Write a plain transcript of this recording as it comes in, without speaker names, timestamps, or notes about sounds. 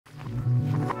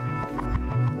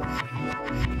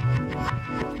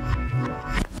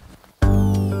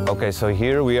Okay, so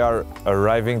here we are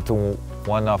arriving to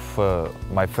one of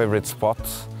my favorite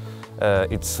spots.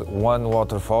 It's one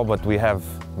waterfall, but we have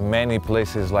many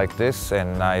places like this,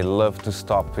 and I love to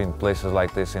stop in places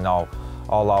like this in all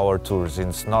our tours.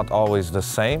 It's not always the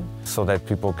same, so that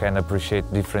people can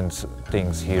appreciate different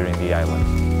things here in the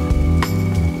island.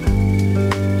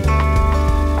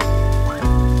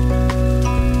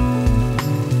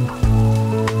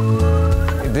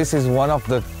 This is one of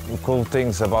the cool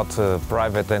things about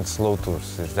private and slow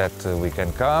tours, is that we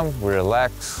can come, we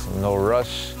relax, no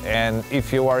rush, and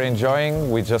if you are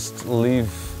enjoying, we just leave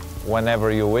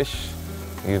whenever you wish.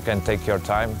 You can take your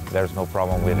time, there's no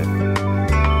problem with it.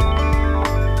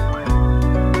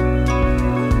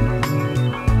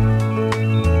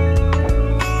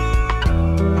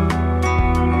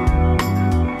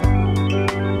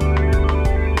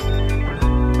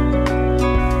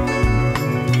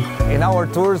 In our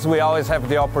tours, we always have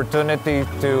the opportunity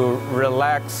to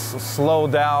relax, slow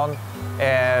down,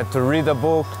 to read a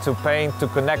book, to paint, to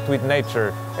connect with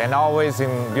nature, and always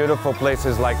in beautiful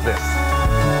places like this.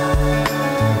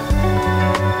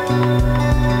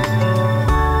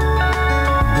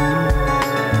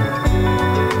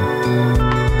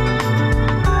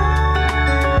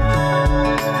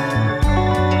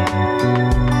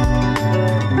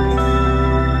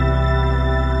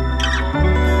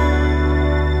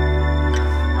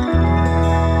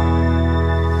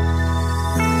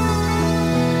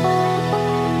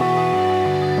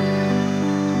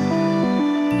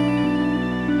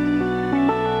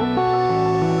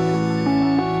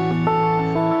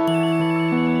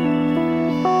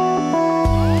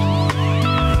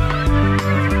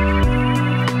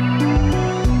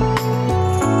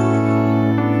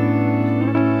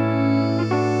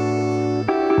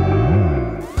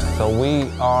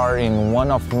 We are in one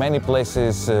of many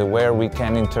places where we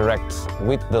can interact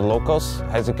with the locals.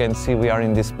 As you can see, we are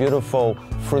in this beautiful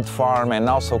fruit farm and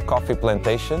also coffee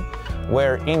plantation,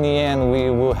 where in the end we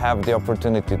will have the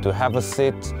opportunity to have a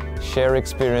sit, share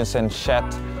experience and chat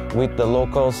with the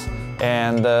locals,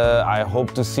 and I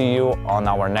hope to see you on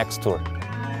our next tour.